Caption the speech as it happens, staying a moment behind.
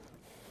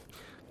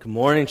Good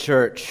morning,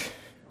 church.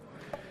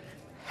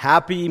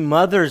 Happy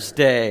Mother's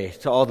Day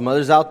to all the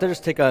mothers out there.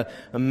 Just take a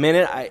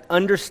minute. I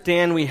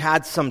understand we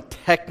had some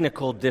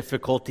technical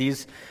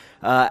difficulties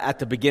at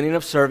the beginning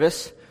of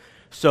service.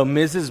 So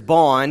Mrs.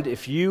 Bond,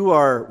 if you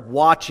are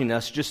watching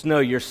us, just know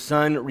your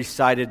son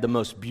recited the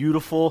most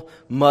beautiful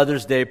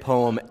Mother's Day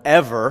poem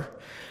ever.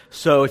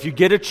 So if you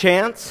get a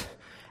chance,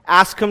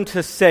 ask him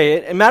to say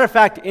it. As a matter of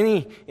fact,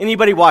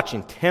 anybody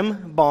watching,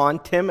 Tim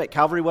Bond, Tim at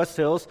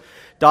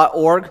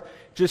CalvaryWestHills.org,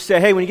 just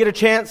say, hey, when you get a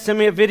chance, send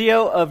me a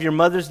video of your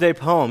Mother's Day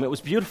poem. It was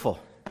beautiful.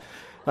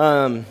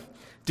 Due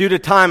to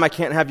time, I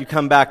can't have you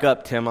come back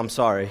up, Tim. I'm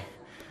sorry.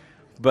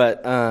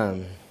 But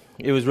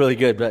it was really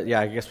good. But yeah,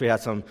 I guess we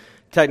had some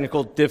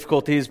technical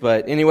difficulties.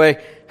 But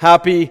anyway,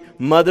 happy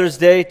Mother's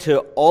Day to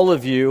all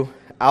of you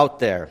out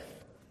there.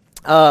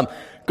 Go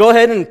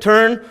ahead and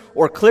turn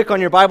or click on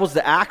your Bibles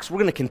to Acts. We're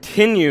going to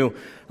continue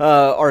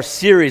our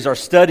series, our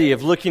study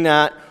of looking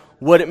at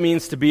what it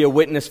means to be a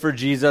witness for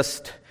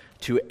Jesus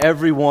to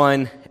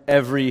everyone,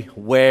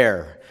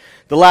 everywhere.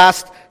 The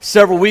last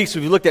several weeks,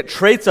 we've looked at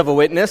traits of a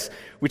witness.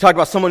 We talked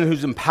about someone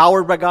who's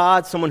empowered by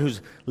God, someone who's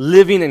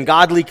living in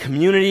godly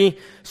community,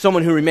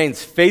 someone who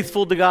remains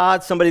faithful to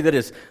God, somebody that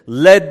is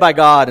led by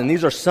God. And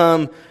these are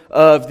some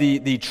of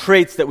the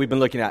traits that we've been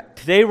looking at.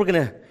 Today, we're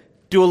going to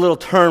do a little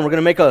turn. We're going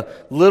to make a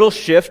little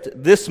shift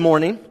this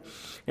morning.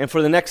 And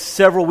for the next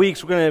several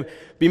weeks, we're going to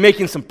be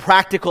making some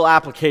practical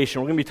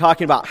application. We're going to be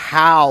talking about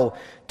how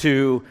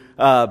to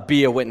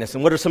be a witness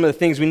and what are some of the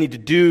things we need to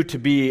do to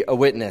be a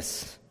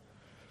witness.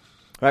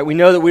 All right, we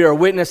know that we are a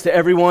witness to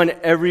everyone,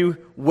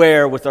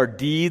 everywhere with our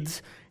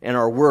deeds and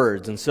our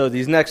words. And so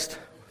these next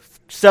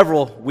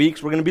several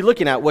weeks, we're going to be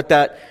looking at what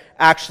that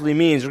actually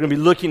means. We're going to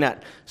be looking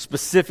at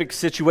specific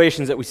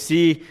situations that we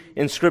see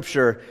in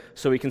Scripture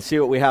so we can see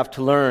what we have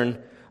to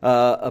learn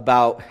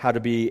about how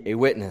to be a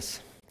witness.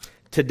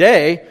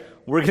 Today,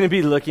 we're going to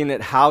be looking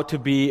at how to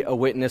be a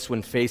witness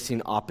when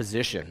facing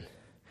opposition.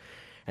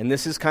 And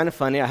this is kind of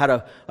funny. I had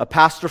a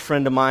pastor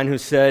friend of mine who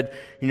said,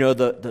 you know,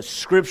 the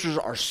Scriptures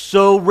are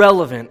so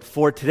relevant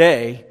for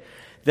today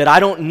that I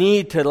don't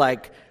need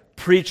to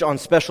preach on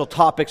special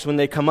topics when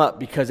they come up,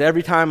 because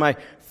every time I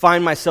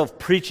find myself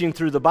preaching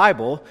through the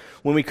Bible,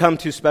 when we come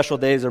to special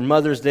days or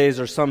Mother's Days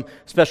or some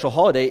special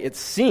holiday, it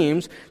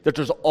seems that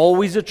there's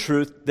always a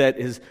truth that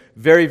is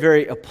very,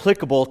 very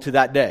applicable to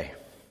that day.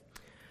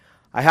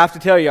 I have to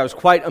tell you, I was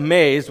quite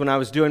amazed when I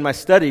was doing my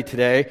study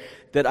today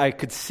that I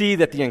could see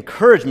that the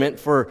encouragement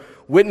for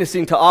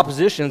witnessing to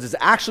oppositions is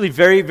actually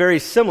very, very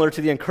similar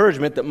to the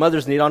encouragement that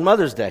mothers need on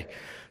Mother's Day.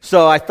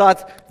 So I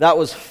thought that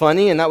was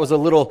funny, and that was a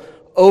little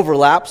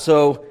overlap.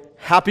 So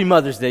happy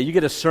Mother's Day. You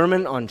get a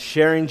sermon on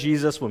sharing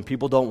Jesus when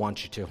people don't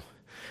want you to.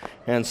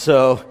 And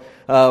so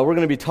we're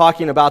going to be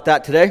talking about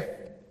that today.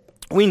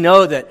 We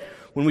know that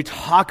when we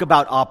talk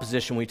about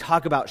opposition, we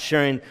talk about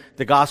sharing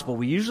the gospel,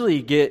 we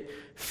usually get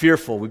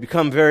fearful. We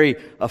become very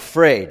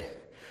afraid.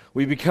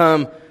 We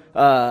become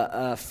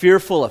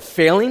fearful of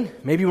failing.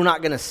 Maybe we're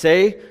not going to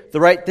say the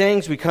right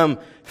things. We become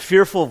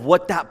fearful of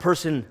what that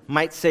person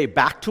might say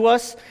back to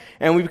us.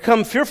 And we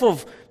become fearful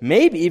of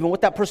maybe even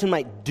what that person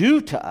might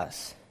do to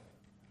us.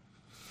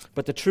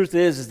 But the truth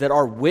is that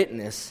our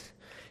witness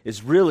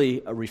is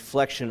really a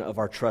reflection of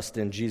our trust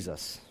in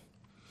Jesus.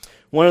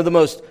 One of the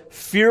most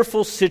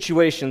fearful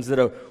situations that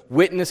a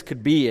witness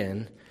could be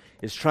in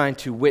is trying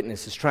to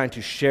witness, is trying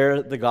to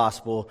share the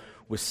gospel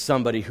with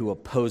somebody who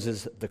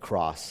opposes the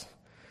cross.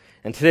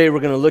 And today we're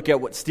going to look at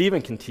what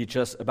Stephen can teach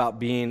us about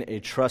being a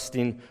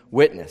trusting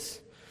witness.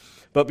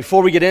 But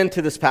before we get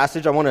into this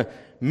passage, I want to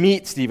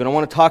meet Stephen. I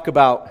want to talk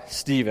about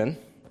Stephen.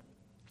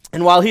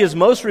 And while he is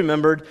most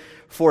remembered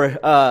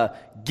for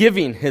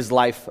giving his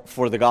life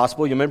for the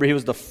gospel, you remember he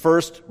was the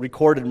first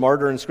recorded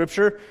martyr in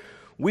Scripture,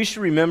 we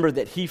should remember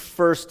that he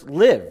first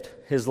lived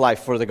his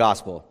life for the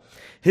gospel.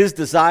 His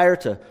desire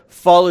to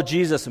follow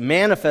Jesus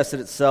manifested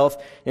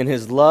itself in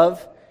his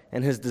love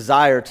and his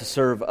desire to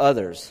serve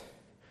others.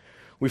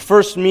 We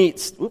first meet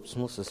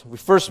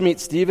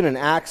Stephen in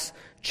Acts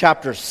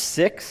chapter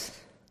 6.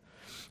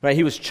 Right,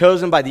 he was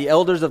chosen by the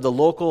elders of the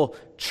local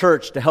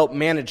church to help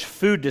manage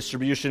food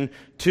distribution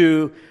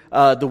to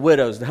the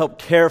widows, to help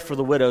care for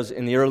the widows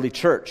in the early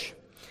church.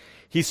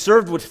 He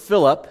served with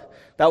Philip.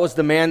 That was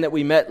the man that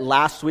we met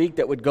last week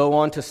that would go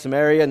on to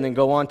Samaria and then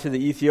go on to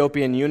the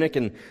Ethiopian eunuch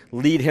and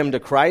lead him to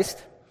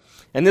Christ.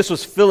 And this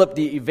was Philip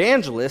the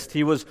evangelist.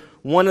 He was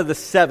one of the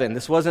 7.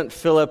 This wasn't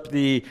Philip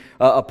the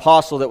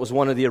apostle that was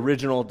one of the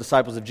original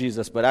disciples of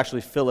Jesus, but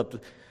actually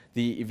Philip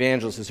the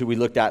evangelist is who we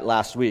looked at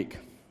last week.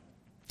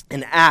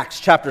 In Acts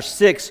chapter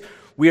 6,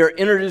 we are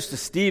introduced to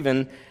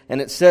Stephen,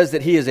 and it says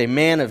that he is a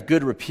man of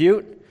good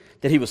repute,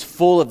 that he was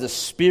full of the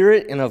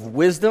Spirit and of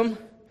wisdom.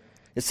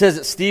 It says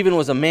that Stephen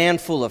was a man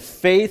full of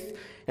faith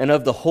and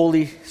of the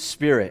Holy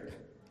Spirit.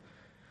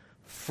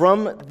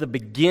 From the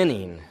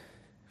beginning,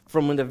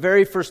 from the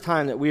very first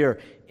time that we are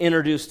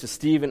introduced to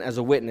Stephen as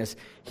a witness,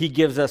 he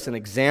gives us an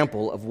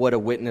example of what a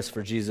witness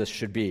for Jesus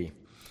should be.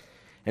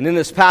 And in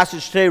this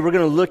passage today, we're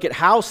going to look at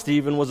how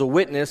Stephen was a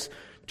witness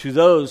to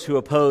those who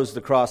oppose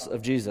the cross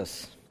of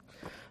Jesus.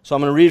 So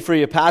I'm going to read for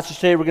you a passage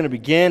today. We're going to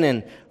begin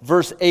in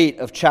verse 8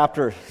 of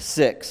chapter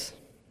 6.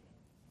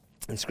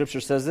 And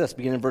Scripture says this,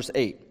 beginning in verse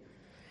 8.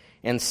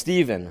 And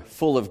Stephen,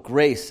 full of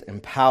grace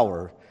and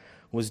power,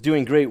 was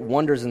doing great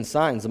wonders and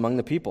signs among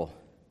the people.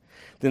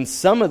 Then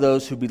some of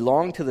those who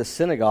belonged to the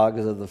synagogue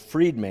of the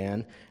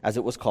freedman, as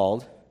it was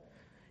called,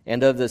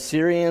 and of the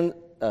Cyrenians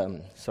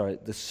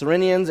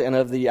and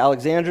of the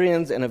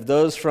Alexandrians and of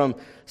those from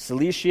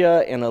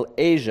Cilicia and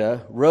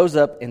Asia rose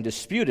up and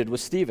disputed with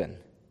Stephen.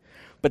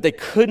 But they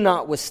could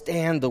not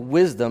withstand the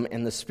wisdom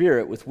and the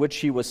spirit with which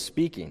he was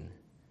speaking.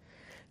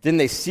 Then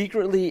they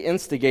secretly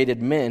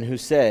instigated men who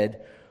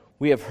said,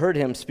 "We have heard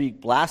him speak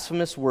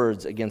blasphemous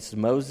words against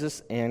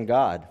Moses and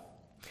God."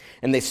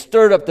 And they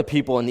stirred up the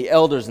people and the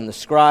elders and the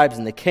scribes,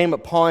 and they came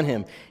upon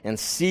him and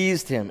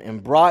seized him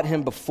and brought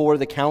him before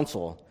the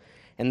council.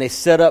 And they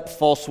set up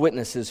false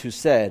witnesses who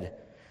said,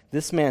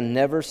 "This man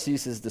never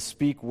ceases to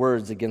speak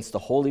words against the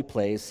holy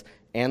place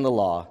and the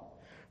law.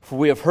 For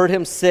we have heard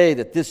him say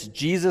that this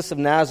Jesus of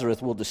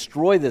Nazareth will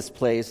destroy this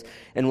place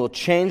and will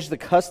change the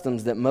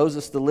customs that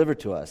Moses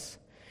delivered to us."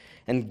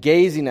 And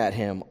gazing at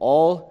him,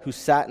 all who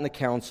sat in the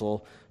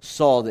council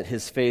saw that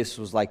his face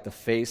was like the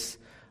face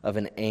of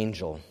an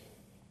angel.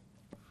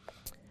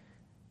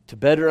 To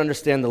better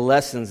understand the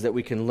lessons that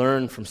we can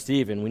learn from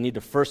Stephen, we need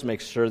to first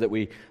make sure that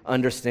we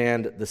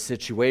understand the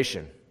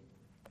situation.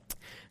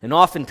 And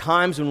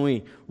oftentimes when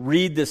we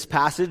read this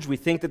passage, we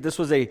think that this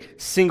was a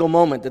single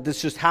moment, that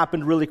this just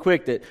happened really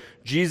quick, that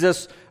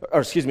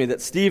that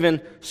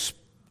Stephen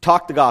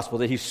talked the gospel,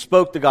 that he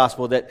spoke the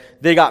gospel, that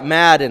they got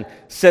mad and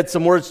said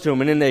some words to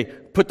him, and then they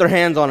put their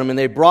hands on him and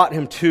they brought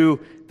him to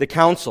the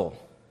council.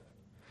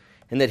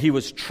 And that he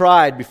was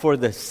tried before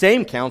the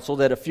same council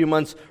that a few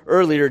months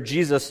earlier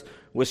Jesus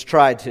was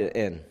tried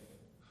in.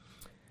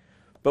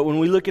 But when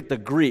we look at the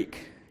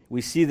Greek,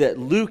 we see that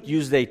Luke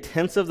used a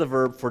tense of the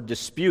verb for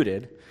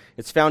disputed.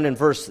 It's found in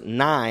verse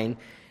 9,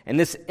 and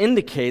this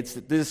indicates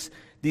that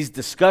these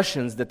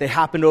discussions, that they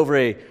happened over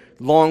a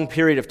long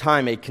period of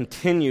time,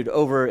 continued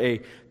over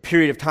a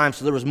period of time.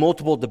 So there was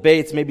multiple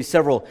debates, maybe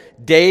several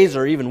days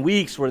or even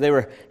weeks, where they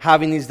were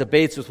having these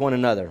debates with one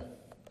another.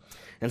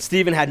 And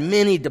Stephen had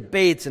many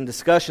debates and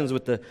discussions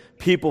with the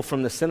people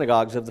from the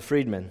synagogues of the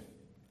freedmen.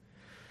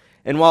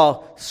 And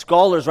while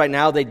scholars right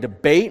now, they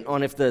debate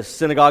on if the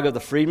synagogue of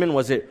the freedmen,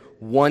 was it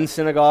one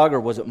synagogue or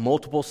was it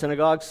multiple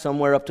synagogues,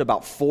 somewhere up to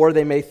about 4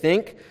 they may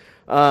think,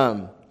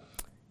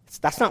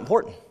 that's not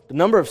important. The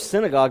number of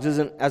synagogues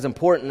isn't as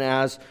important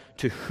as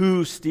to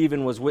who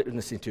Stephen was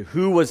witnessing to,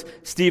 who was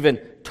Stephen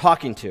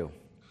talking to.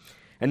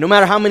 And no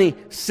matter how many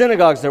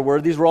synagogues there were,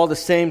 these were all the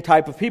same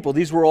type of people.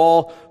 These were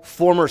all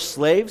former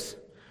slaves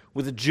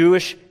with a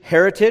Jewish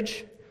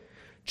heritage.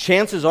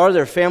 Chances are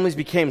their families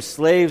became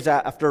slaves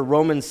after a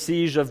Roman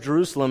siege of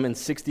Jerusalem in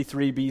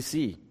 63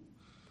 BC.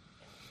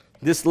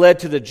 This led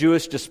to the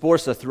Jewish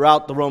diaspora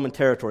throughout the Roman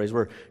territories,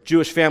 where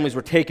Jewish families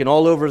were taken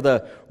all over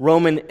the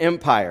Roman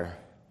Empire.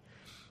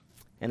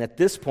 And at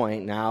this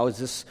point now,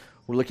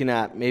 we're looking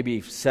at maybe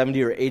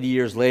 70 or 80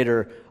 years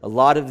later, a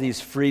lot of these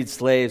freed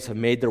slaves have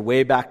made their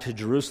way back to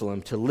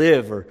Jerusalem to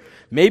live, or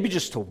maybe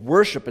just to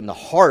worship in the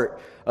heart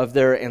of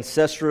their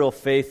ancestral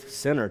faith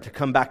center, to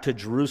come back to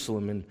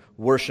Jerusalem and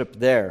worship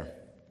there.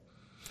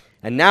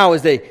 And now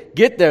as they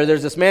get there,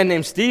 there's this man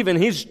named Stephen.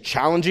 He's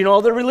challenging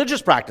all their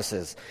religious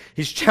practices.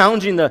 He's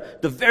challenging the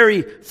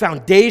very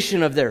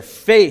foundation of their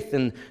faith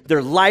and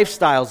their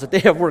lifestyles that they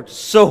have worked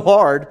so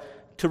hard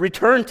to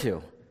return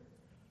to.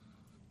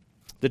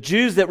 The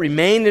Jews that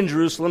remained in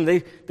Jerusalem,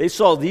 they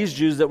saw these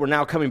Jews that were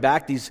now coming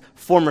back, these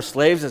former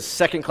slaves, as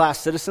second-class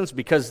citizens,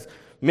 because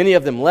many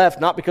of them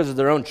left, not because of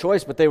their own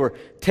choice, but they were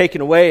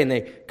taken away, and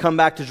they come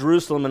back to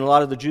Jerusalem, and a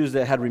lot of the Jews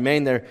that had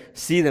remained there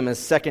see them as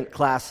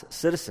second-class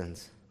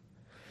citizens.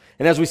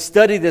 And as we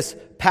study this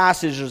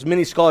passage, there's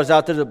many scholars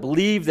out there that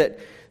believe that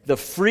the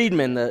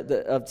freedmen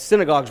of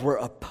synagogues were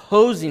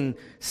opposing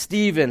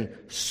Stephen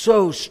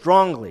so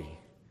strongly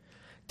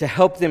to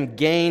help them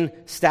gain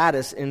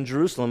status in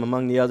Jerusalem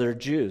among the other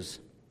Jews.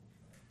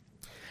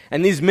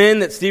 And these men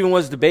that Stephen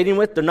was debating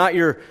with, they're not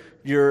your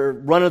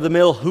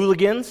run-of-the-mill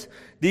hooligans.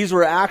 These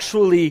were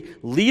actually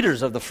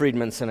leaders of the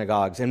freedmen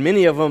synagogues, and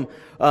many of them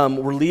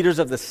were leaders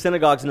of the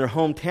synagogues in their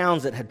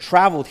hometowns that had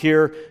traveled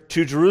here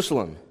to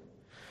Jerusalem.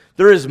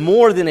 There is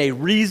more than a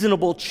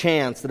reasonable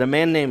chance that a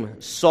man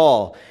named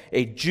Saul,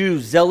 a Jew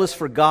zealous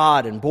for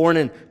God and born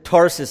in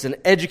Tarsus and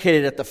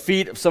educated at the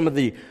feet of some of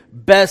the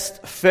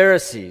best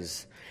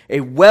Pharisees,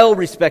 a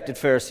well-respected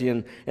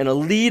Pharisee and a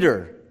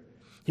leader,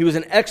 he was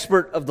an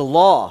expert of the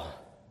law.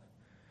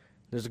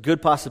 There's a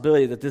good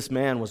possibility that this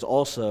man was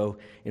also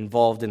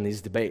involved in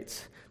these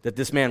debates, that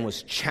this man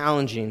was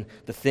challenging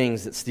the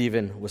things that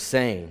Stephen was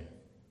saying.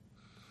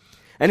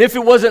 And if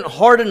it wasn't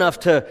hard enough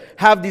to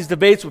have these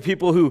debates with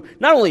people who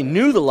not only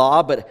knew the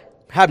law,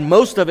 but had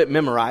most of it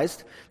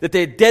memorized, that they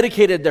had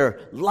dedicated their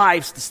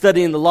lives to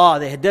studying the law,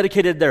 they had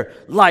dedicated their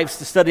lives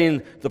to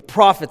studying the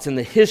prophets and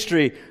the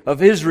history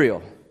of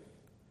Israel.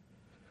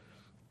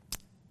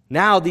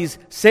 Now these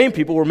same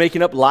people were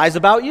making up lies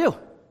about you.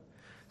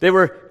 They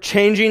were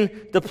changing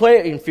the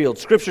playing field.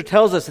 Scripture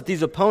tells us that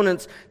these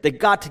opponents, they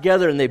got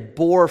together and they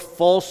bore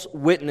false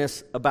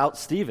witness about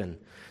Stephen.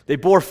 They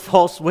bore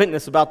false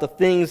witness about the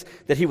things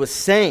that he was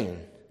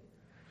saying.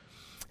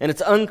 And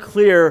it's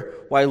unclear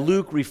why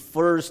Luke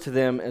refers to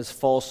them as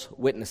false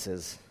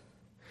witnesses.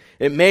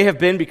 It may have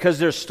been because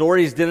their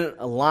stories didn't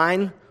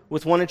align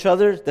with one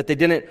another, that they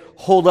didn't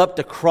hold up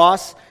to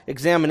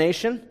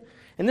cross-examination.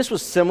 And this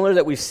was similar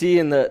that we see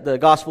in the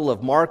Gospel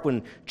of Mark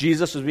when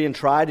Jesus was being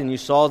tried and you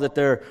saw that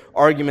their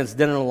arguments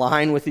didn't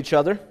align with each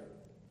other.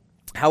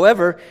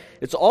 However,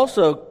 it's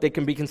also, they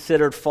can be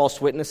considered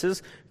false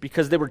witnesses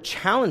because they were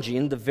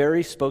challenging the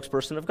very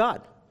spokesperson of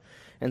God.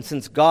 And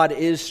since God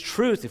is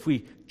truth, if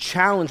we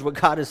challenge what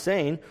God is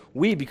saying,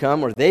 we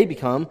become, or they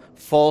become,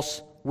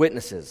 false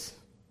witnesses.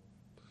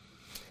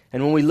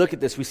 And when we look at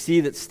this, we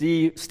see that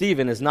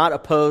Stephen is not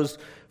opposed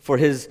for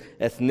his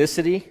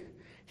ethnicity.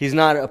 He's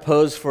not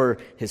opposed for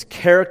his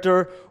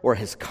character or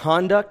his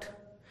conduct.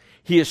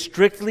 He is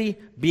strictly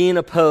being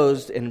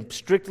opposed and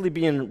strictly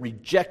being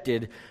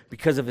rejected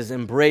because of his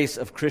embrace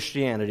of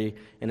Christianity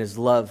and his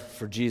love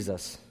for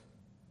Jesus.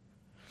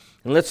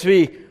 And let's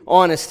be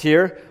honest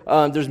here.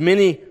 There's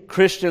many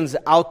Christians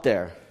out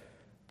there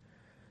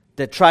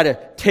that try to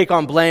take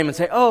on blame and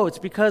say, oh, it's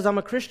because I'm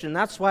a Christian.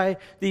 That's why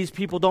these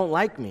people don't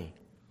like me.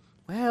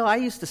 Well, I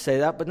used to say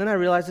that, but then I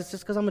realized it's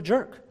just because I'm a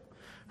jerk,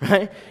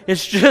 right?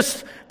 It's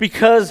just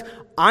because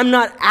I'm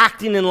not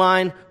acting in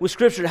line with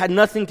Scripture. It had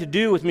nothing to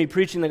do with me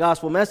preaching the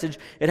gospel message.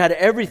 It had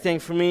everything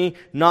for me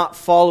not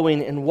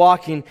following and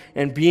walking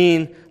and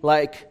being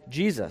like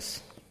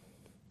Jesus.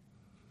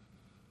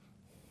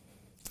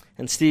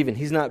 And Stephen,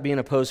 he's not being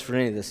opposed for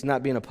any of this. He's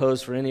not being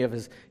opposed for any of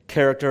his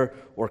character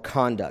or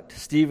conduct.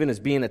 Stephen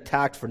is being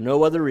attacked for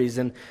no other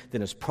reason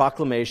than his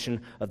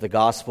proclamation of the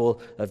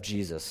gospel of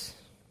Jesus.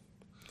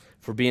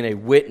 For being a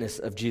witness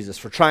of Jesus,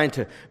 for trying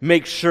to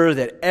make sure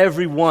that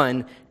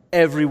everyone,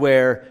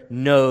 everywhere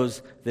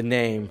knows the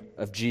name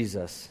of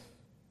Jesus.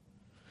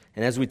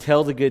 And as we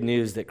tell the good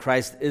news that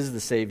Christ is the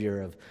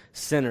Savior of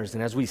sinners,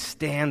 and as we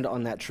stand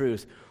on that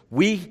truth,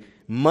 we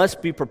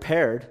must be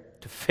prepared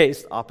to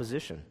face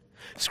opposition.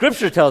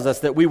 Scripture tells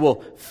us that we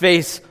will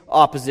face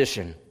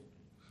opposition.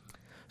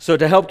 So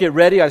to help get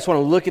ready, I just want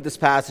to look at this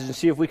passage and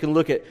see if we can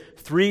look at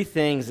 3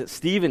 things that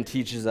Stephen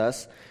teaches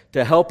us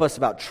to help us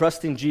about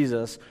trusting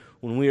Jesus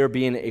when we are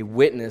being a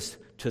witness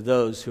to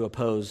those who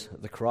oppose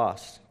the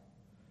cross.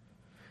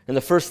 And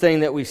the first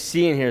thing that we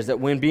see in here is that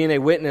when being a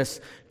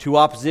witness to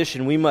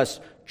opposition, we must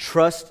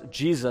trust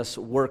Jesus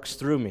works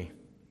through me.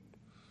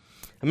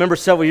 I remember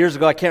several years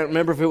ago, I can't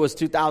remember if it was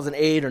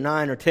 2008 or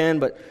 9 or 10,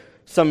 but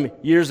some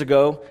years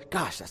ago,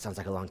 gosh, that sounds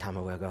like a long time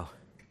ago.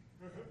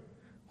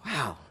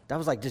 Wow, that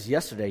was like just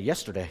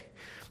yesterday.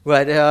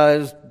 But it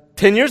was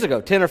 10 years ago,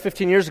 10 or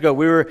 15 years ago,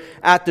 we were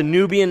at the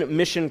Nubian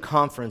Mission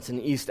Conference in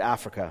East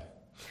Africa.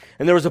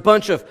 And there was a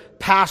bunch of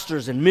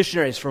pastors and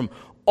missionaries from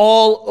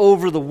all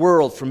over the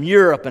world, from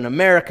Europe and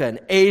America and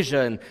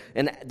Asia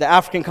and the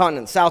African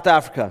continent, South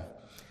Africa.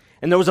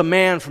 And there was a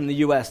man from the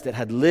U.S. that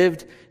had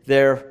lived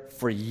there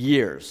for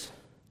years.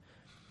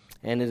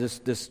 And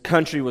this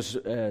country was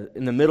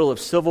in the middle of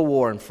civil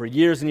war, and for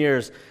years and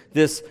years,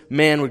 this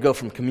man would go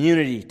from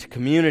community to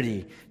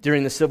community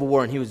during the Civil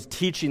War, and he was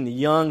teaching the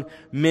young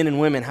men and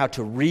women how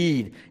to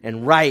read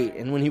and write,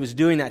 and when he was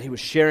doing that, he was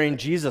sharing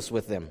Jesus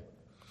with them.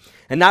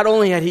 And not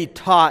only had he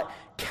taught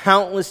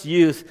countless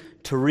youth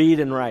to read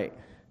and write,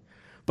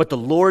 but the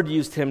Lord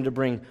used him to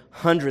bring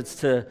hundreds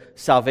to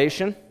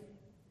salvation.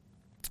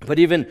 But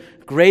even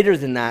greater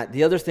than that,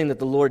 the other thing that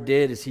the Lord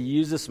did is he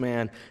used this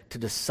man to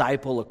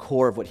disciple a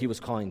core of what he was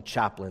calling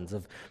chaplains,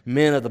 of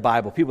men of the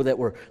Bible, people that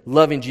were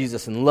loving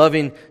Jesus and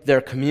loving their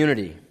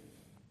community.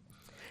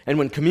 And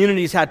when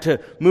communities had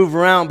to move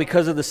around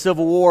because of the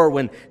Civil War,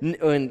 when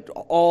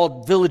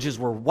all villages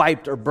were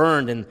wiped or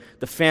burned and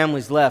the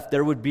families left,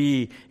 there would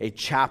be a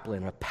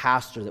chaplain, a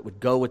pastor that would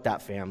go with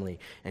that family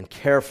and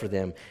care for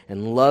them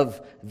and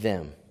love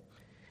them.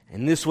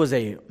 And this was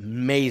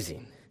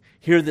amazing.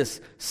 Here, this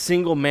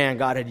single man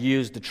God had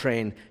used to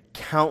train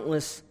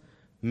countless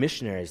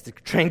missionaries, to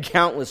train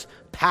countless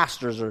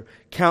pastors or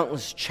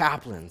countless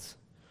chaplains.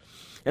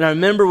 And I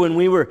remember when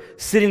we were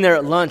sitting there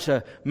at lunch,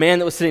 a man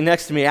that was sitting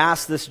next to me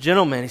asked this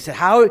gentleman, he said,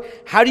 how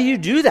do you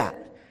do that?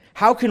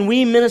 How can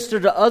we minister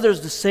to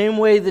others the same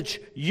way that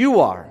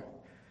you are?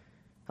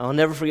 I'll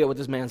never forget what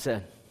this man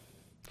said.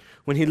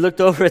 When he looked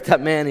over at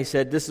that man, he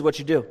said, this is what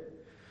you do.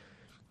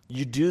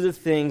 You do the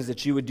things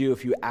that you would do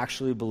if you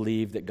actually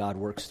believe that God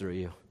works through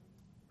you.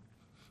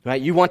 Right?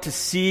 You want to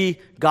see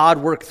God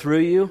work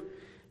through you,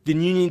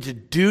 then you need to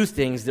do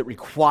things that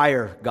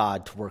require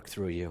God to work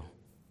through you.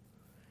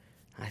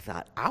 I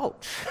thought,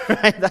 ouch.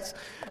 Right?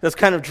 That's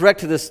kind of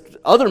direct to this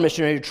other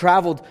missionary who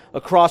traveled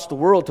across the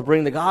world to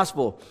bring the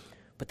gospel.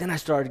 But then I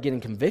started getting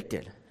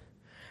convicted.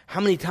 How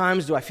many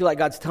times do I feel like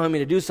God's telling me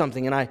to do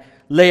something and I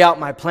lay out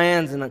my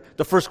plans and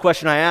the first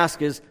question I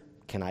ask is,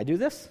 can I do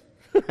this?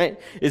 Right?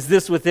 Is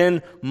this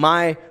within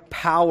my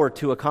power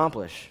to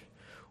accomplish?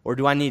 Or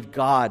do I need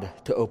God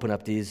to open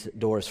up these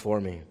doors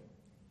for me?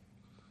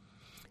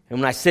 And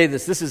when I say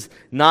this, this is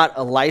not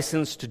a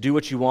license to do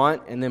what you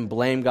want and then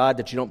blame God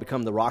that you don't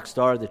become the rock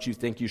star that you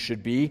think you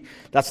should be.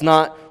 That's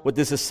not what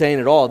this is saying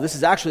at all. This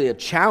is actually a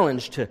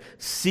challenge to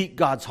seek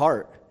God's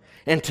heart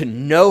and to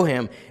know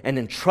Him and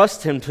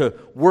entrust Him to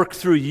work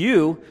through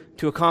you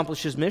to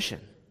accomplish His mission.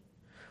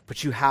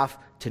 But you have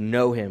to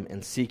know Him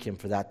and seek Him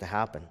for that to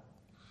happen.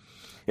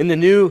 In the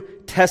New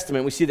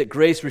Testament, we see that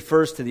grace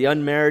refers to the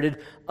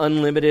unmerited,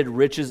 unlimited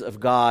riches of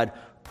God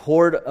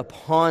poured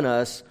upon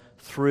us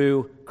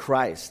through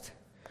Christ.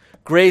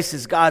 Grace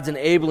is God's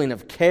enabling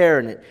of care,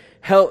 and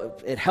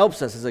it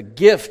helps us as a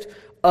gift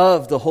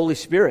of the Holy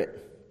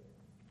Spirit.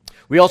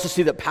 We also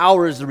see that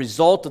power is the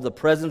result of the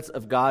presence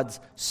of God's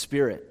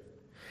Spirit.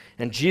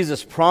 And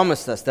Jesus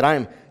promised us that I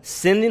am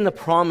sending the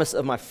promise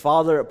of my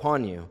Father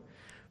upon you,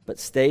 but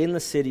stay in the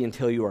city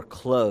until you are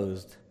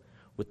clothed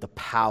with the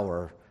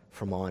power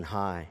from on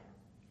high.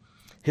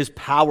 His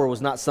power was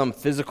not some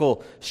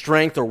physical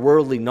strength or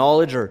worldly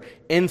knowledge or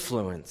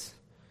influence,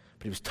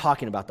 but he was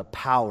talking about the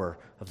power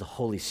of the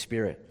Holy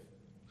Spirit.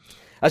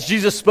 As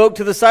Jesus spoke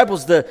to the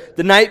disciples the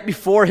night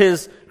before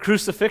his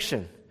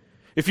crucifixion,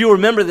 if you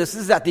remember this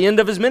is at the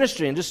end of his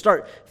ministry, and just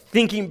start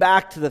thinking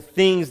back to the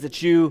things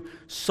that you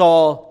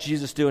saw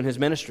Jesus do in his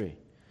ministry.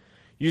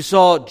 You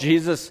saw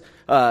Jesus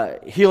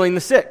healing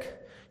the sick.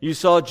 You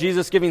saw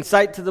Jesus giving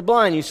sight to the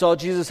blind. You saw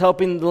Jesus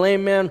helping the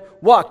lame man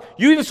walk.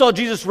 You even saw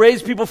Jesus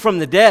raise people from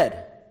the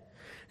dead.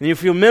 And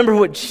if you remember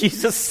what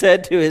Jesus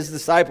said to his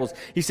disciples,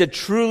 he said,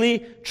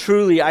 "Truly,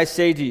 truly, I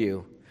say to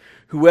you,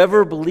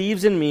 whoever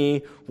believes in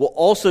me will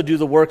also do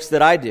the works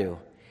that I do,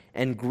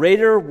 and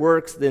greater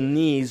works than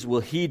these will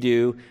he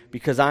do,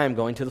 because I am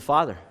going to the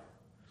Father."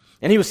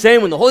 And he was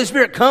saying, when the Holy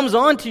Spirit comes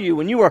onto you,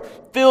 when you are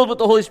filled with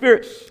the Holy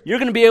Spirit, you're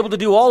going to be able to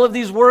do all of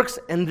these works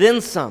and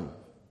then some.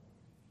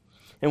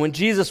 And when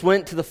Jesus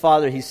went to the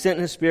Father, he sent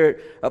his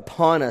Spirit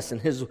upon us and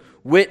his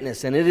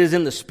witness. And it is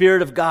in the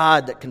Spirit of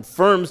God that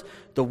confirms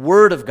the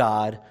Word of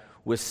God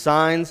with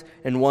signs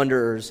and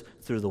wonders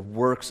through the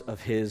works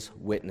of his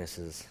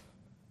witnesses.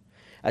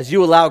 As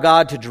you allow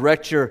God to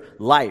direct your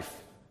life,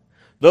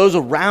 those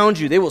around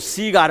you, they will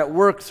see God at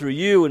work through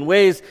you in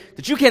ways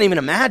that you can't even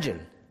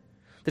imagine,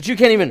 that you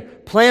can't even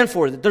plan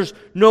for, that there's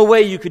no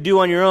way you could do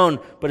on your own.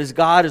 But as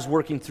God is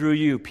working through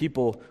you,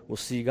 people will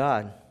see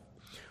God.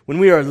 When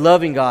we are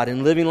loving God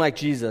and living like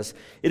Jesus,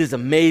 it is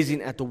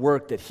amazing at the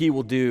work that he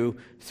will do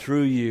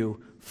through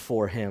you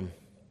for him.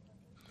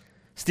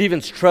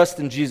 Stephen's trust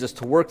in Jesus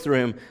to work through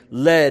him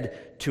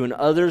led to an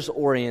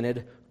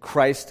others-oriented,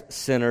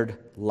 Christ-centered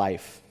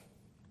life.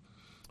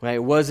 Right?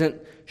 It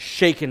wasn't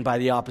shaken by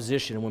the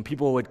opposition. And when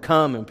people would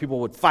come and people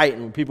would fight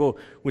and when people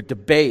would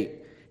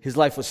debate, his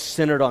life was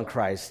centered on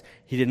Christ.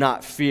 He did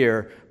not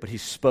fear, but he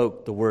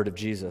spoke the word of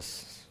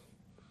Jesus.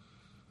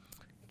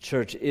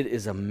 Church, it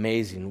is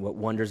amazing what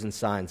wonders and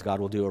signs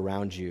God will do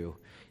around you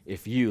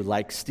if you,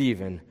 like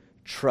Stephen,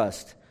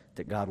 trust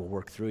that God will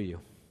work through you.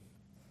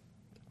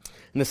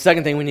 And the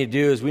second thing we need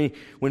to do is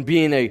when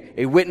being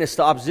a witness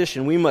to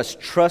opposition, we must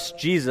trust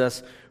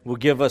Jesus will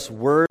give us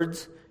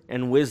words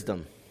and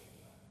wisdom.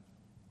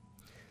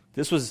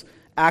 This was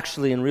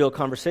actually in real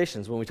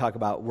conversations when we talk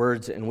about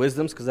words and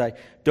wisdoms, because I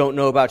don't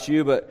know about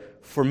you, but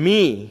for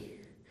me,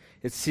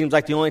 it seems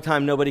like the only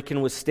time nobody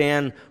can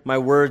withstand my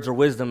words or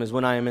wisdom is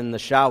when I am in the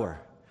shower.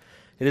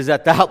 It is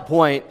at that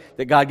point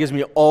that God gives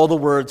me all the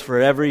words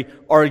for every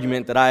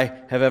argument that I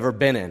have ever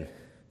been in.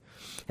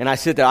 And I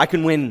sit there. I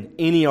can win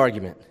any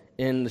argument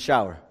in the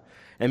shower.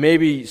 And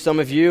maybe some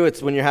of you,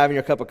 it's when you're having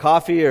your cup of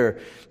coffee,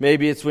 or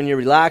maybe it's when you're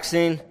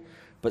relaxing,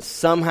 but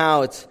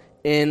somehow it's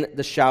in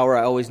the shower.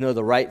 I always know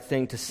the right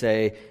thing to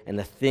say and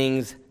the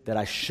things that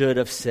I should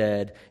have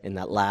said in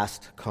that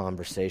last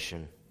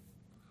conversation.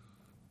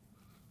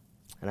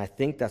 And I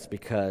think that's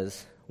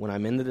because when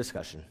I'm in the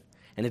discussion,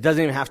 and it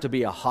doesn't even have to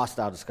be a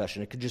hostile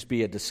discussion, it could just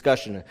be a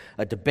discussion,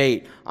 a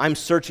debate, I'm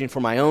searching for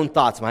my own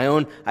thoughts, my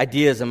own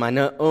ideas, and my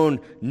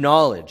own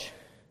knowledge.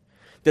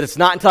 That it's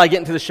not until I get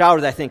into the shower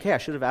that I think, hey, I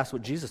should have asked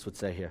what Jesus would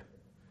say here.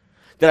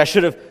 That I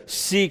should have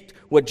sought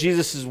what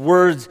Jesus'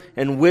 words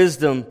and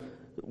wisdom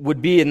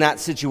would be in that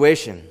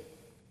situation.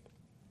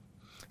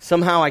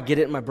 Somehow I get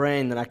it in my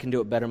brain that I can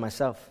do it better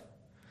myself.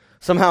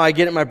 Somehow I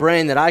get it in my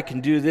brain that I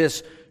can do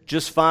this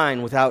just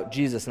fine without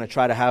Jesus, and I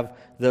try to have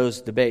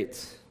those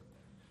debates.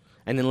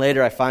 And then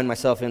later I find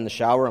myself in the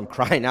shower, I'm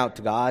crying out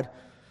to God,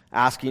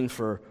 asking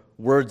for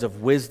words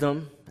of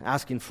wisdom,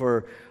 asking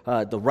for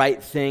the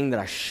right thing that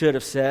I should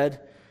have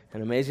said.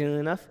 And amazingly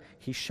enough,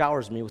 he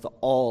showers me with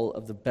all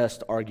of the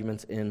best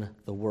arguments in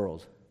the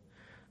world.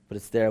 But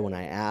it's there when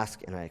I ask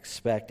and I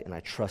expect and I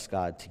trust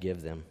God to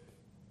give them.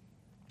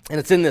 And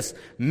it's in this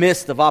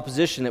mist of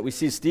opposition that we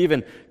see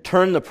Stephen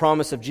turn the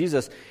promise of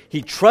Jesus.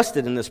 He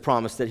trusted in this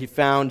promise that he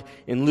found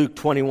in Luke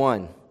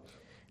 21.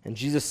 And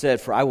Jesus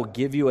said, "For I will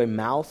give you a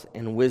mouth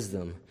and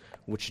wisdom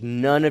which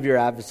none of your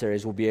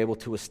adversaries will be able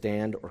to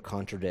withstand or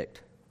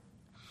contradict."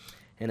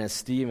 And as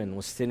Stephen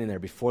was sitting there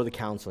before the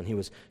council and he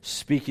was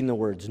speaking the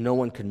words, no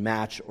one could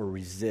match or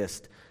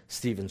resist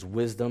Stephen's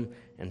wisdom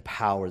and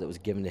power that was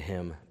given to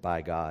him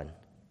by God.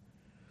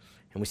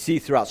 And we see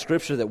throughout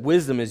Scripture that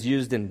wisdom is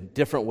used in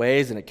different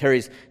ways and it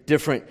carries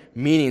different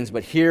meanings,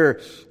 but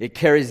here it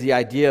carries the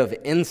idea of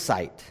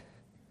insight.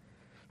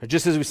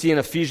 Just as we see in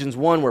Ephesians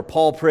 1, where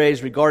Paul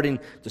prays regarding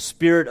the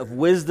spirit of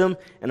wisdom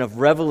and of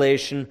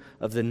revelation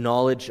of the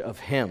knowledge of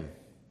Him.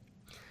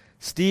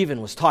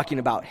 Stephen was talking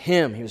about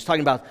Him. He was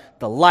talking about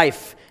the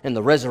life and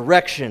the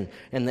resurrection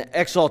and the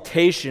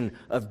exaltation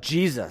of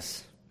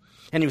Jesus.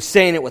 And he was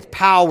saying it with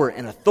power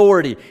and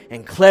authority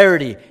and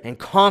clarity and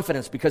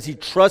confidence because he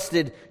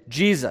trusted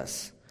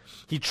Jesus.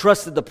 He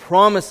trusted the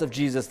promise of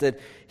Jesus that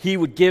He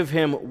would give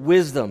him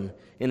wisdom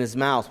in His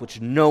mouth, which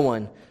no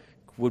one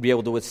would be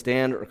able to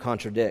withstand or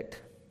contradict.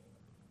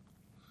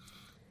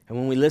 And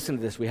when we listen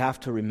to this, we have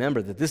to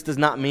remember that this does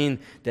not mean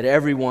that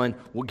everyone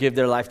will give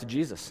their life to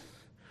Jesus.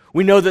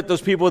 We know that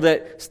those people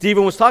that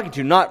Stephen was talking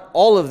to, not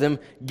all of them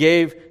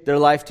gave their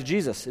life to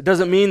Jesus. It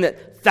doesn't mean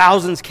that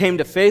thousands came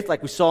to faith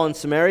like we saw in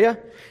Samaria.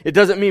 It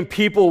doesn't mean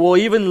people will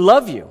even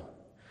love you.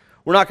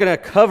 We're not going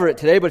to cover it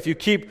today, but if you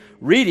keep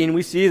reading,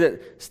 we see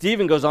that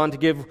Stephen goes on to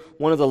give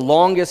one of the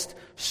longest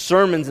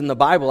sermons in the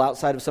Bible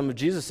outside of some of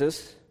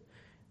Jesus's.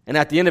 And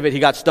at the end of it, he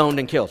got stoned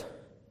and killed.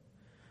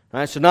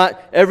 All right, so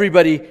not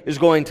everybody is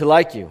going to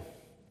like you.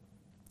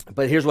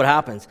 But here's what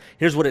happens.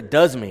 Here's what it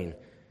does mean.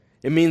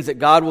 It means that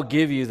God will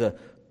give you the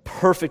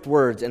perfect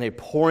words and a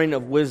pouring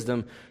of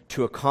wisdom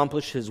to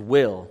accomplish His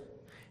will,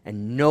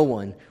 and no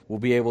one will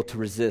be able to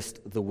resist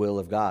the will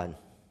of God.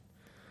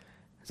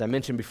 As I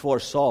mentioned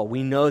before, Saul,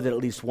 we know that at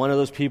least one of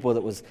those people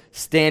that was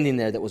standing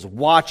there, that was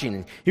watching,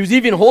 and he was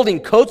even holding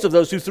coats of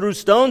those who threw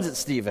stones at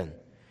Stephen.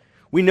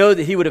 We know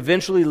that he would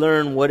eventually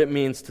learn what it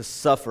means to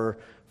suffer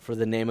for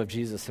the name of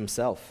Jesus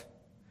Himself.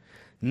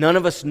 None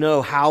of us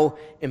know how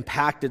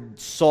impacted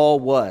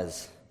Saul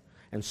was.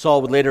 And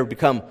Saul would later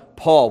become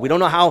Paul. We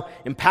don't know how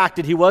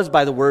impacted he was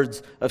by the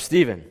words of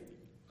Stephen.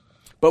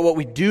 But what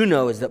we do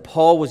know is that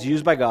Paul was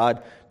used by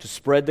God to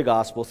spread the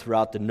gospel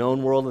throughout the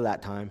known world of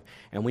that time.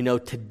 And we know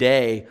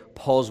today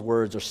Paul's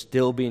words are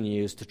still being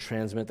used to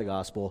transmit the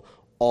gospel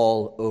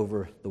all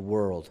over the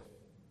world.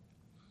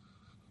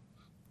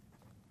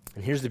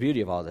 And here's the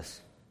beauty of all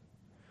this.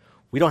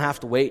 We don't have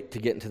to wait to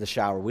get into the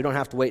shower. We don't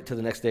have to wait till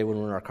the next day when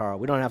we're in our car.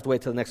 We don't have to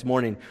wait till the next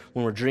morning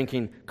when we're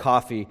drinking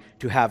coffee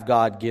to have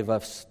God give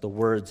us the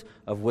words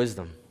of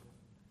wisdom.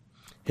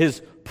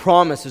 His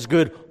promise is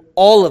good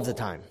all of the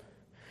time.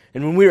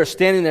 And when we are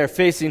standing there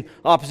facing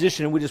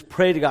opposition and we just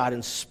pray to God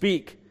and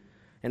speak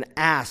and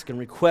ask and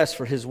request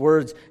for His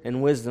words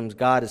and wisdoms,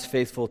 God is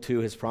faithful to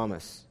His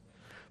promise.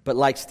 But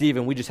like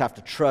Stephen, we just have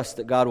to trust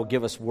that God will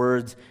give us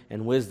words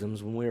and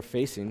wisdoms when we are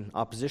facing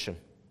opposition.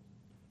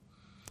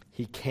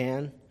 He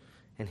can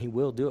and He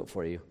will do it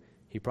for you.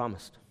 He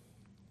promised.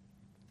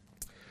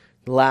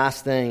 The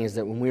last thing is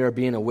that when we are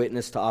being a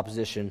witness to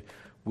opposition,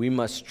 we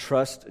must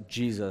trust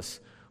Jesus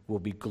will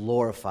be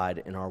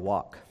glorified in our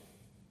walk.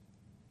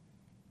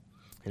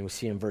 And we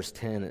see in verse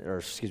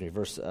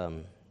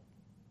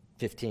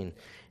 15,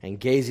 and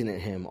gazing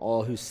at Him,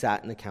 all who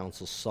sat in the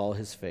council saw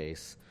His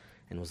face,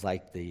 and was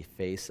like the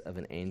face of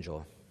an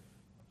angel.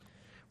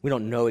 We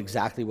don't know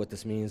exactly what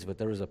this means, but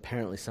there was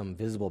apparently some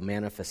visible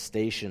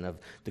manifestation of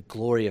the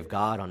glory of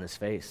God on His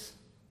face.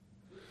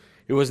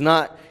 It was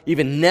not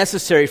even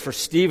necessary for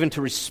Stephen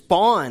to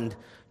respond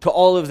to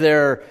all of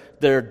their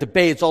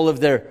debates, all of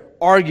their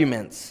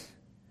arguments.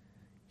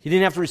 He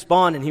didn't have to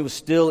respond, and he was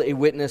still a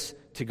witness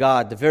to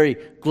God. The very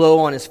glow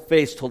on his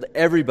face told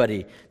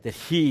everybody that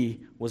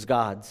he was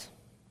God's.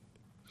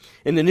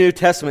 In the New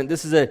Testament,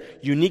 this is a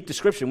unique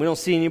description. We don't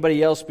see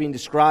anybody else being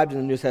described in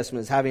the New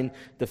Testament as having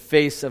the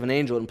face of an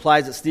angel. It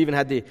implies that Stephen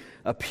had the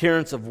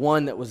appearance of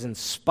one that was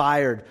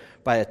inspired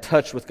by a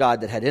touch with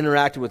God, that had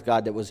interacted with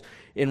God, that was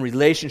in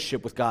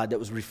relationship with God, that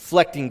was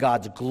reflecting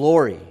God's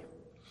glory.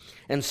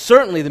 And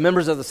certainly the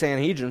members of the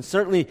Sanhedrin,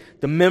 certainly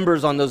the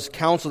members on those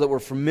council that were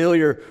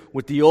familiar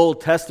with the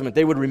Old Testament,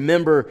 they would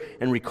remember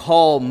and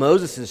recall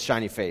Moses'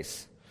 shiny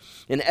face.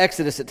 In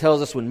Exodus, it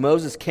tells us when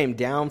Moses came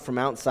down from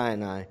Mount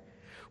Sinai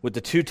with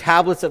the 2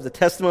 tablets of the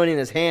testimony in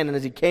his hand, and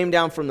as he came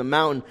down from the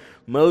mountain,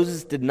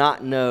 Moses did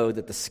not know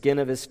that the skin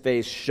of his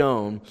face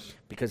shone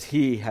because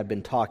he had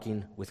been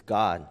talking with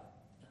God.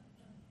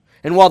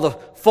 And while the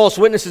false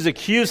witnesses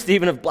accused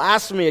Stephen of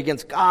blasphemy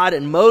against God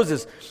and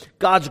Moses,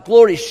 God's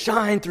glory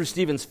shined through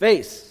Stephen's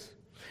face.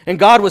 And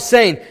God was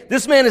saying,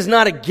 this man is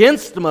not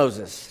against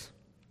Moses.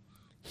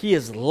 He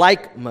is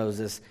like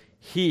Moses.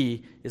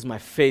 He is my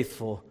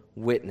faithful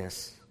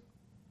witness.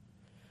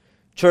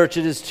 Church,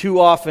 it is too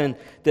often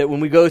that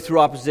when we go through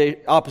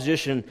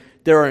opposition,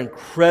 there are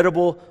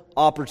incredible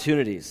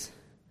opportunities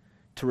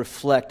to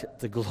reflect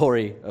the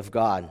glory of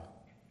God.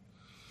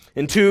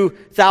 In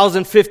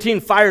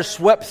 2015, fire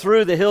swept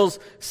through the hills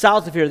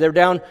south of here. They were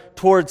down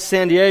towards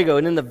San Diego,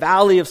 and in the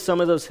valley of some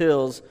of those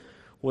hills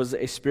was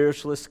a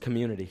spiritualist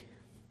community.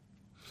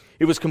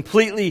 It was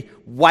completely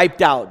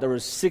wiped out. There were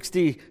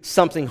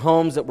 60-something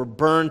homes that were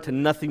burned to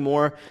nothing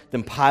more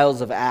than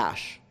piles of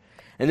ash.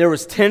 And there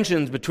was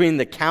tensions between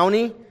the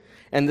county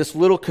and this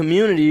little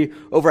community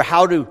over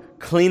how to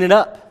clean it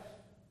up.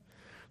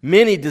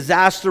 Many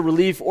disaster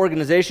relief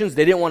organizations,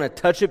 they didn't want to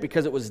touch it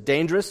because it was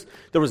dangerous.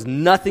 There was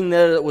nothing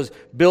there that was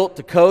built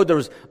to code. There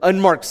was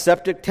unmarked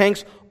septic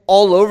tanks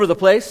all over the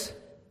place.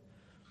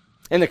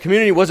 And the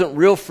community wasn't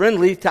real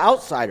friendly to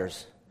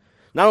outsiders.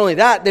 Not only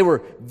that, they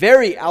were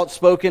very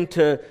outspoken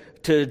to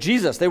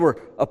Jesus. They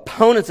were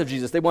opponents of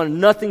Jesus. They wanted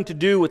nothing to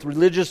do with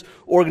religious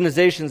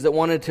organizations that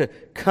wanted to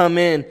come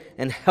in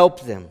and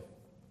help them.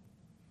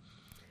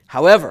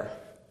 However,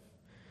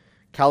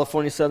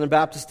 California Southern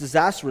Baptist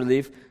Disaster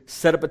Relief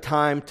set up a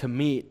time to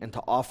meet and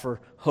to offer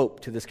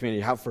hope to this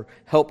community, offer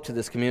help to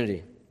this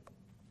community.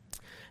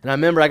 And I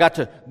remember I got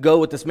to go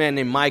with this man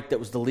named Mike that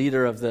was the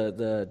leader of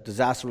the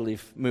disaster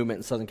relief movement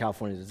in Southern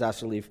California,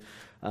 disaster relief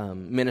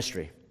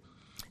ministry.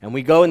 And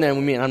we go in there and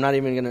we meet, and I'm not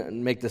even going to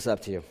make this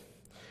up to you.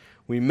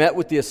 We met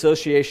with the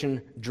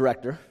association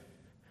director.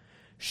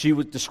 She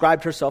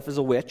described herself as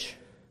a witch.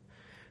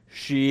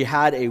 She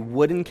had a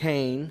wooden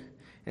cane,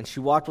 and she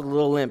walked with a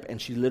little limp, and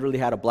she literally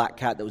had a black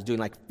cat that was doing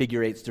like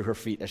figure eights through her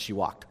feet as she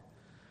walked.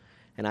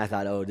 And I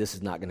thought, oh, this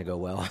is not going to go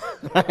well.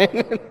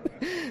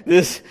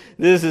 This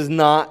is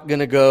not going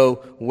to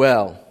go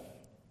well.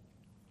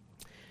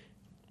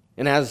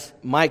 And as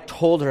Mike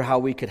told her how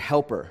we could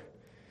help her,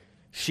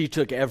 she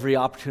took every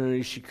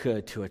opportunity she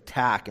could to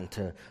attack and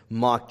to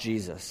mock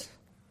Jesus.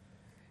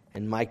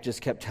 And Mike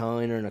just kept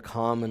telling her in a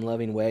calm and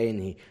loving way, and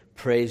he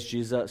praised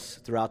Jesus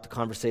throughout the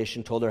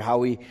conversation, told her how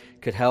we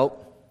could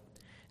help.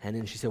 And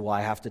then she said, well,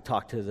 I have to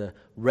talk to the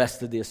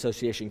rest of the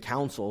association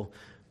council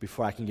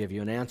before I can give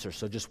you an answer.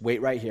 So just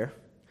wait right here.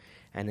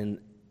 And then,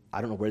 I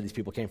don't know where these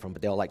people came from,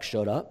 but they all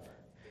showed up.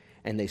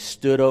 And they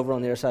stood over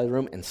on the other side of the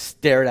room and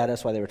stared at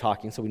us while they were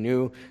talking. So we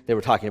knew they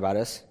were talking about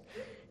us.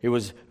 It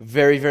was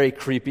very, very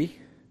creepy.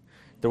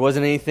 There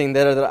wasn't anything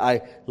there that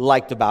I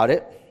liked about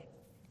it.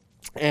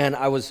 And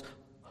I was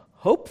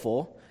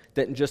hopeful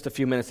that in just a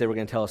few minutes they were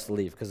going to tell us to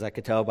leave, because I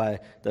could tell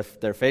by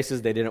their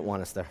faces they didn't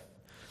want us there.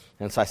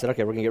 And so I said,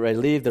 okay, we're going to get ready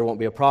to leave. There won't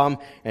be a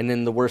problem. And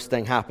then the worst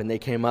thing happened. They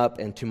came up,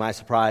 and to my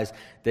surprise,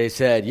 they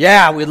said,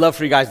 yeah, we'd love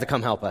for you guys to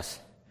come help us.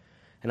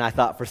 And I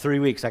thought, for 3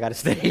 weeks, I got to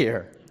stay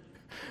here.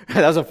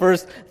 That was the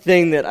first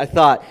thing that I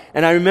thought.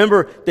 And I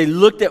remember they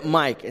looked at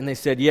Mike, and they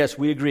said, yes,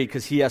 we agreed,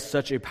 because he has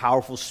such a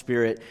powerful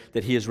spirit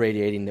that he is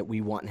radiating that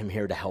we want him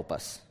here to help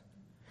us.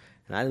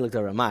 And I looked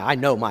over at Mike. I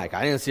know Mike.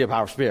 I didn't see a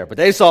powerful spirit, but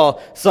they saw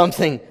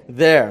something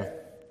there.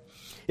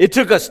 It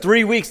took us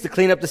 3 weeks to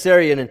clean up this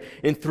area, and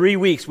in 3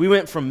 weeks, we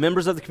went from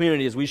members of the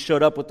community as we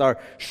showed up with our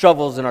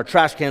shovels and our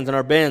trash cans and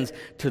our bins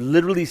to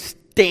literally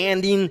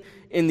standing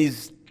in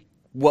these,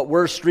 what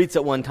were streets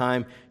at one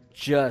time,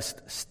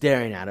 just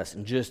staring at us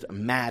and just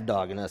mad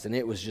dogging us, and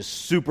it was just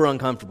super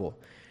uncomfortable.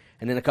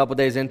 And then a couple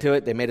days into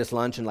it, they made us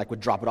lunch and would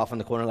drop it off in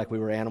the corner like we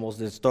were animals,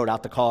 just throw it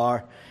out the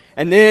car.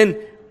 And then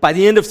by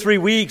the end of 3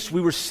 weeks,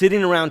 we were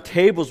sitting around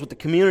tables with the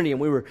community,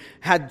 and we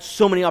had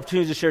so many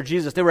opportunities to share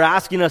Jesus. They were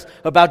asking us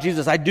about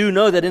Jesus. I do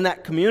know that in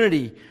that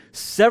community,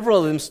 several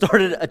of them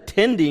started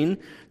attending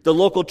the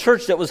local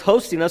church that was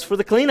hosting us for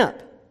the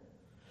cleanup.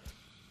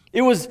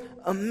 It was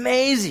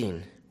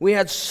amazing. We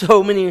had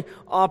so many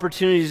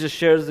opportunities to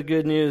share the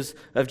good news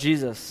of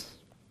Jesus.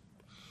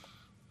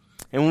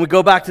 And when we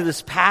go back to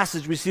this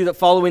passage, we see that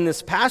following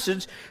this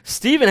passage,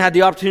 Stephen had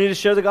the opportunity to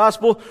share the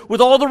gospel with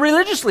all the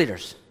religious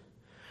leaders.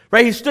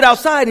 Right? He stood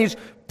outside and he's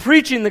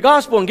preaching the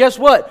gospel, and guess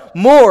what?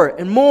 More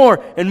and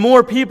more and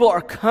more people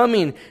are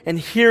coming and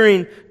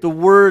hearing the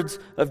words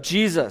of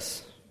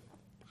Jesus.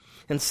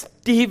 And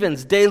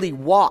Stephen's daily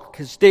walk,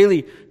 his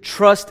daily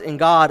trust in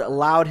God,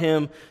 allowed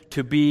him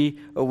to be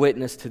a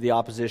witness to the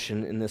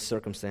opposition in this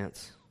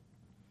circumstance.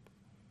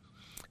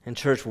 And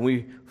church, when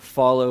we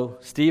follow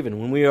Stephen,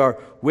 when we are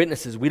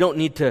witnesses, we don't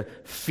need to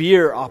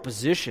fear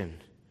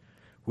opposition.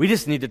 We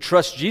just need to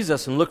trust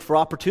Jesus and look for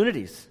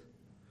opportunities.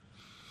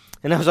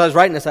 And as I was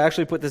writing this, I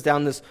actually put this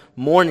down this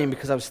morning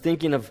because I was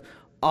thinking of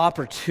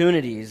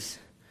opportunities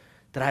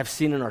that I've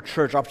seen in our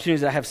church,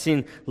 opportunities that I have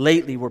seen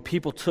lately where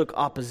people took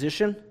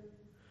opposition,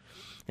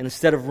 and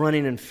instead of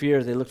running in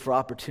fear, they looked for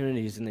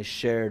opportunities and they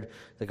shared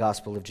the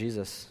gospel of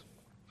Jesus.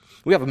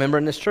 We have a member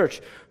in this church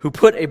who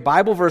put a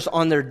Bible verse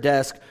on their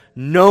desk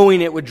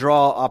knowing it would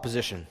draw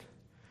opposition.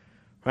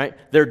 Right?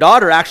 Their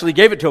daughter actually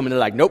gave it to them, and they're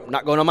like, nope,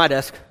 not going on my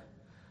desk.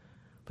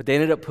 But they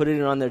ended up putting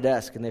it on their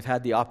desk, and they've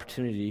had the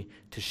opportunity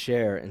to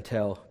share and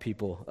tell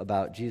people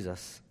about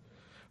Jesus.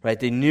 Right?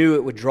 They knew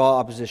it would draw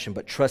opposition,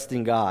 but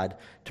trusting God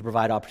to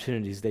provide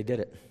opportunities, they did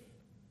it.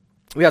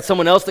 We had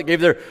someone else that gave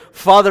their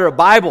father a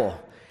Bible,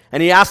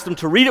 and he asked them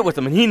to read it with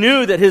him. And he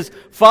knew that his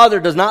father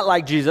does not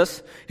like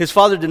Jesus. His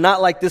father did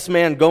not like this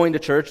man going to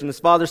church, and his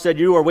father said,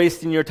 you are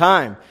wasting your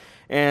time.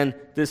 And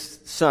this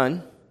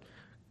son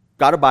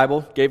got a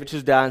Bible, gave it to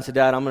his dad, and said,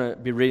 Dad, I'm going to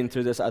be reading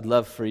through this. I'd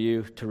love for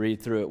you to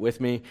read through it with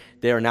me.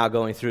 They are now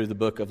going through the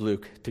book of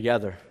Luke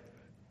together.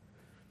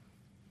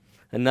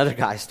 Another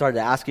guy started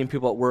asking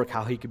people at work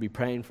how he could be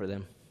praying for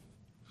them.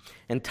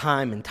 And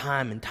time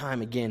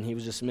again, he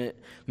was just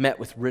met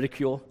with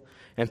ridicule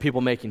and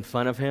people making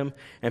fun of him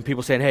and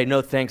people saying, hey,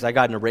 no thanks, I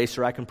got an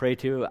eraser I can pray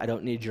to. I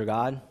don't need your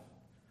God.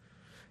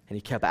 And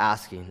he kept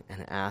asking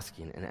and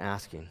asking and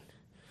asking.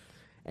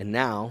 And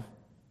now,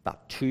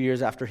 about 2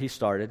 years after he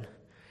started,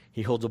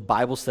 he holds a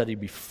Bible study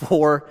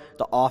before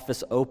the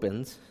office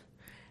opens,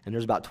 and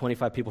there's about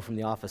 25 people from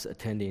the office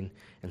attending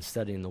and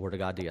studying the Word of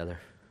God together.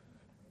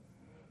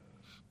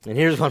 And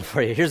here's one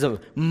for you. Here's a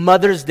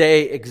Mother's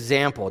Day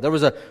example. There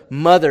was a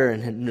mother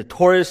and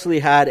notoriously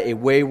had a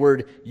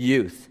wayward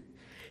youth.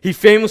 He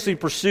famously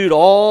pursued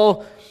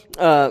all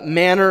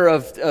manner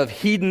of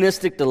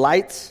hedonistic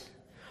delights.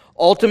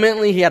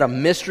 Ultimately, he had a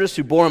mistress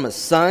who bore him a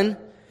son.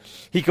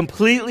 He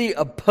completely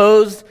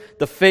opposed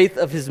the faith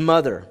of his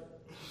mother.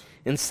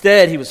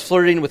 Instead, he was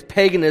flirting with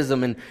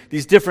paganism and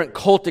these different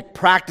cultic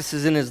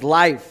practices in his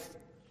life.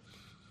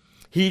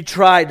 He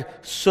tried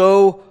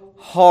so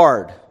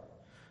hard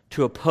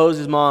to oppose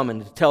his mom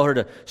and to tell her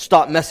to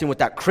stop messing with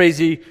that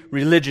crazy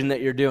religion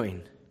that you're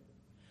doing.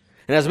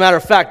 And as a matter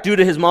of fact, due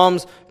to his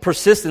mom's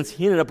persistence,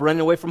 he ended up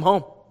running away from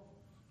home.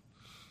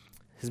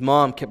 His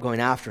mom kept going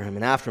after him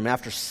and after him.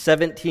 After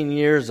 17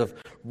 years of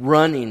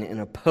running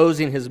and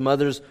opposing his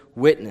mother's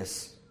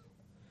witness,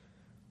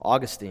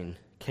 Augustine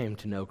came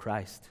to know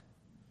Christ.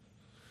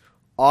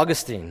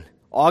 Augustine,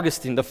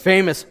 the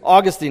famous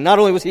Augustine, not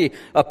only was he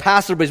a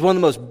pastor, but he's one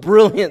of the most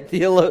brilliant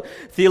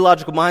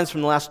theological minds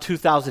from the last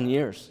 2,000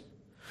 years.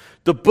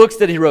 The books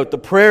that he wrote, the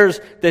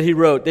prayers that he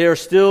wrote, they are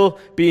still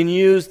being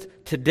used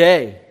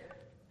today.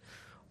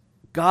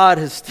 God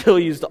has still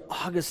used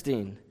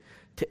Augustine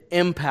to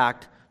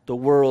impact the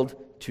world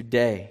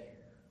today.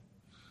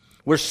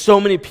 Where so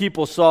many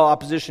people saw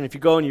opposition, if you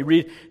go and you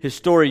read his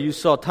story, you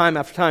saw time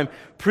after time,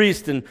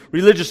 priests and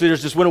religious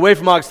leaders just went away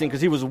from Augustine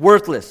because he was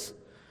worthless.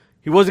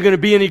 He wasn't going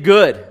to be any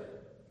good.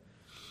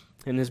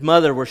 And his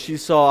mother, where she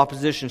saw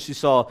opposition, she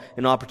saw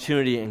an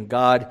opportunity, and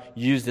God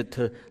used it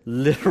to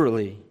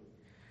literally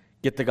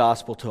get the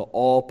gospel to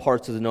all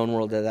parts of the known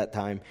world at that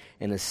time,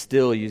 and is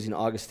still using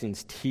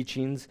Augustine's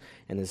teachings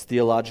and his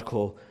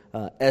theological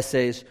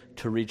essays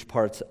to reach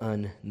parts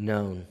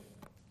unknown.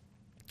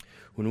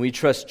 When we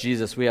trust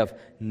Jesus, we have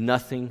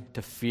nothing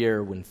to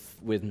fear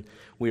when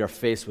we are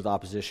faced with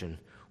opposition.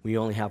 We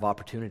only have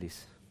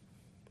opportunities.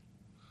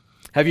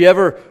 Have you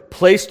ever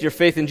placed your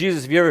faith in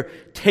Jesus? Have you ever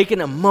taken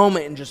a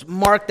moment and just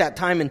marked that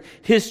time in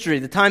history,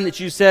 the time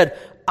that you said,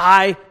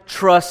 I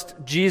trust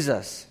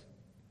Jesus?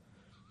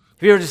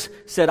 Have you ever just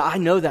said, I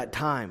know that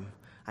time,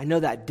 I know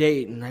that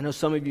date, and I know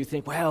some of you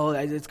think, well,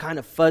 it's kind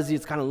of fuzzy,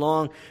 it's kind of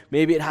long,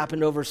 maybe it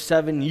happened over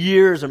 7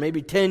 years or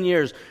maybe 10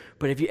 years,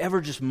 but have you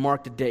ever just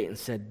marked a date and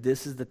said,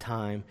 this is the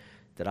time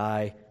that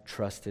I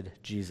trusted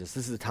Jesus,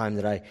 this is the time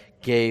that I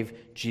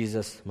gave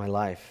Jesus my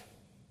life?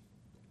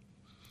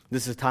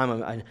 This is a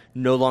time I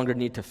no longer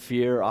need to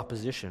fear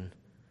opposition,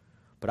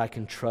 but I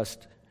can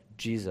trust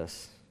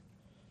Jesus.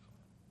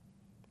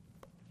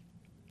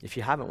 If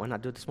you haven't, why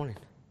not do it this morning?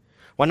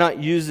 Why not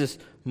use this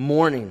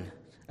morning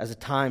as a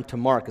time to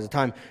mark, as a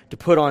time to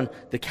put on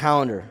the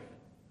calendar?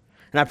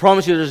 And I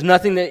promise you, there's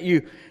nothing that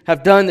you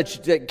have done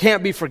that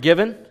can't be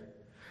forgiven.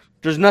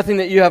 There's nothing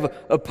that you have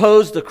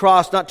opposed the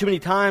cross, not too many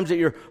times that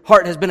your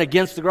heart has been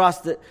against the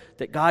cross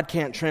that God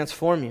can't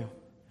transform you,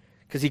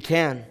 because He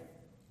can.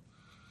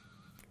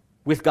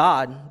 With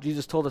God,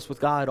 Jesus told us,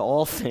 with God,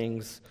 all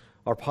things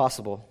are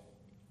possible.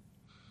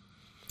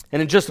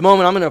 And in just a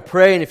moment, I'm going to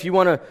pray, and if you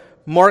want to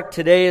mark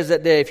today as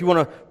that day, if you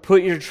want to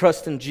put your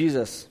trust in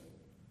Jesus,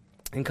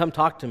 and come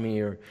talk to me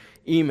or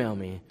email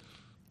me,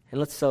 and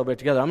let's celebrate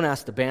together. I'm going to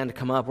ask the band to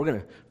come up. We're going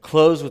to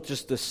close with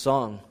just this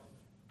song.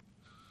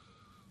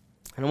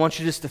 And I want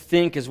you just to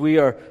think, as we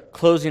are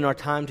closing our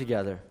time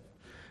together,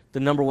 the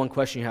number one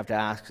question you have to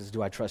ask is,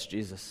 do I trust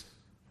Jesus?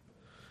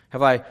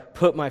 Have I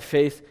put my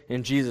faith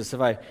in Jesus?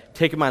 Have I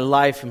taken my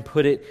life and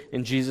put it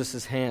in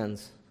Jesus'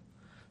 hands?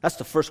 That's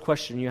the first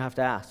question you have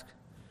to ask.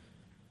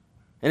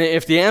 And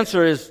if the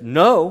answer is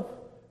no,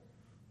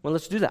 well,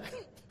 let's do that,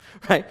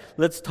 right?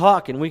 Let's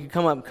talk, and we can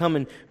come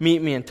and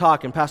meet me and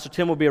talk, and Pastor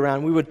Tim will be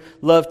around. We would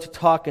love to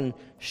talk and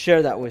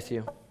share that with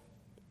you.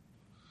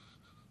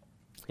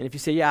 And if you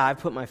say, yeah, I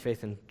put my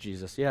faith in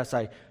Jesus. Yes,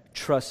 I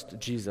trust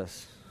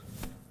Jesus.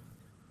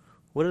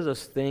 What are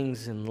those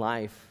things in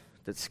life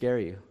that scare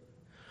you?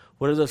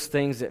 What are those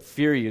things that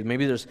fear you?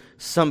 Maybe there's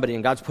somebody,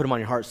 and God's put them on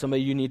your heart,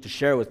 somebody you need to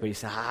share with, but you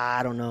say,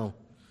 I don't know.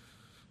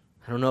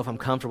 I don't know if I'm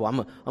comfortable.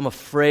 I'm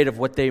afraid of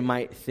what they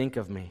might think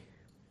of me.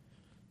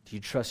 Do you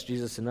trust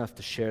Jesus enough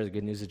to share the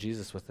good news of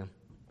Jesus with them?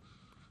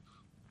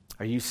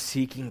 Are you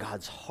seeking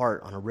God's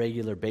heart on a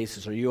regular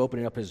basis? Are you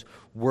opening up His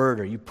Word?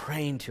 Are you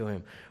praying to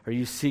Him? Are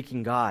you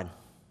seeking God?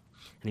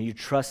 And are you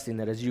trusting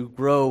that as you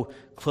grow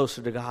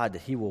closer to God,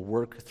 that He will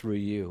work through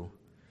you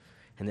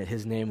and that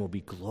His name will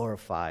be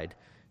glorified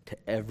to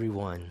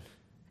everyone,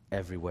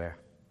 everywhere?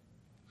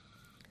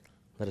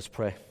 Let us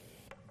pray.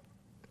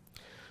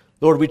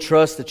 Lord, we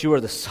trust that You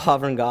are the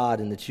sovereign God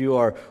and that You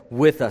are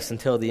with us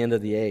until the end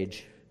of the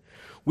age.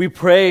 We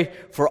pray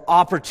for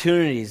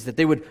opportunities, that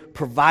they would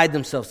provide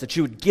themselves, that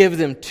You would give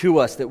them to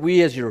us, that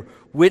we as Your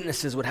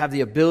witnesses would have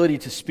the ability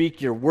to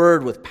speak Your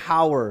word with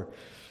power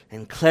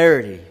and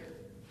clarity,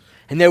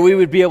 and that we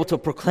would be able to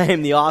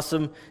proclaim the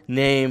awesome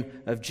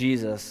name of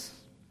Jesus.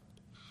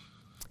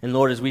 And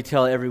Lord, as we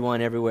tell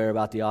everyone everywhere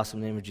about the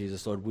awesome name of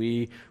Jesus, Lord,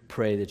 we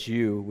pray that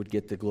you would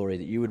get the glory,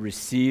 that you would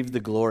receive the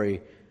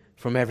glory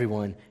from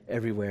everyone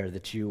everywhere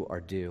that you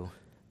are due.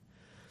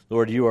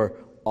 Lord, you are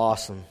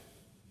awesome,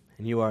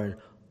 and you are an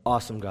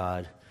awesome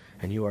God,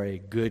 and you are a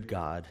good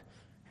God,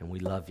 and we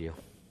love you.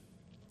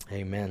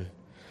 Amen.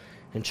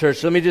 And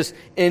church, let me just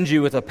end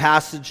you with a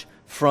passage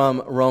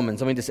from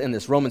Romans. Let me just end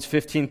this. Romans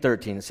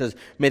 15:13. It says,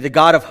 "May the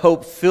God of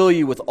hope fill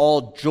you with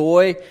all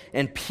joy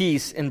and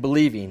peace in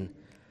believing,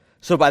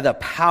 so by the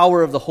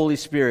power of the Holy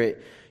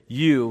Spirit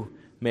you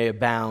may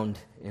abound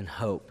in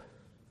hope."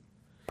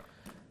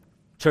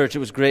 Church, it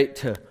was great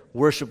to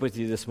worship with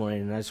you this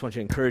morning, and I just want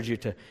to encourage you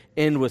to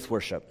end with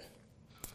worship.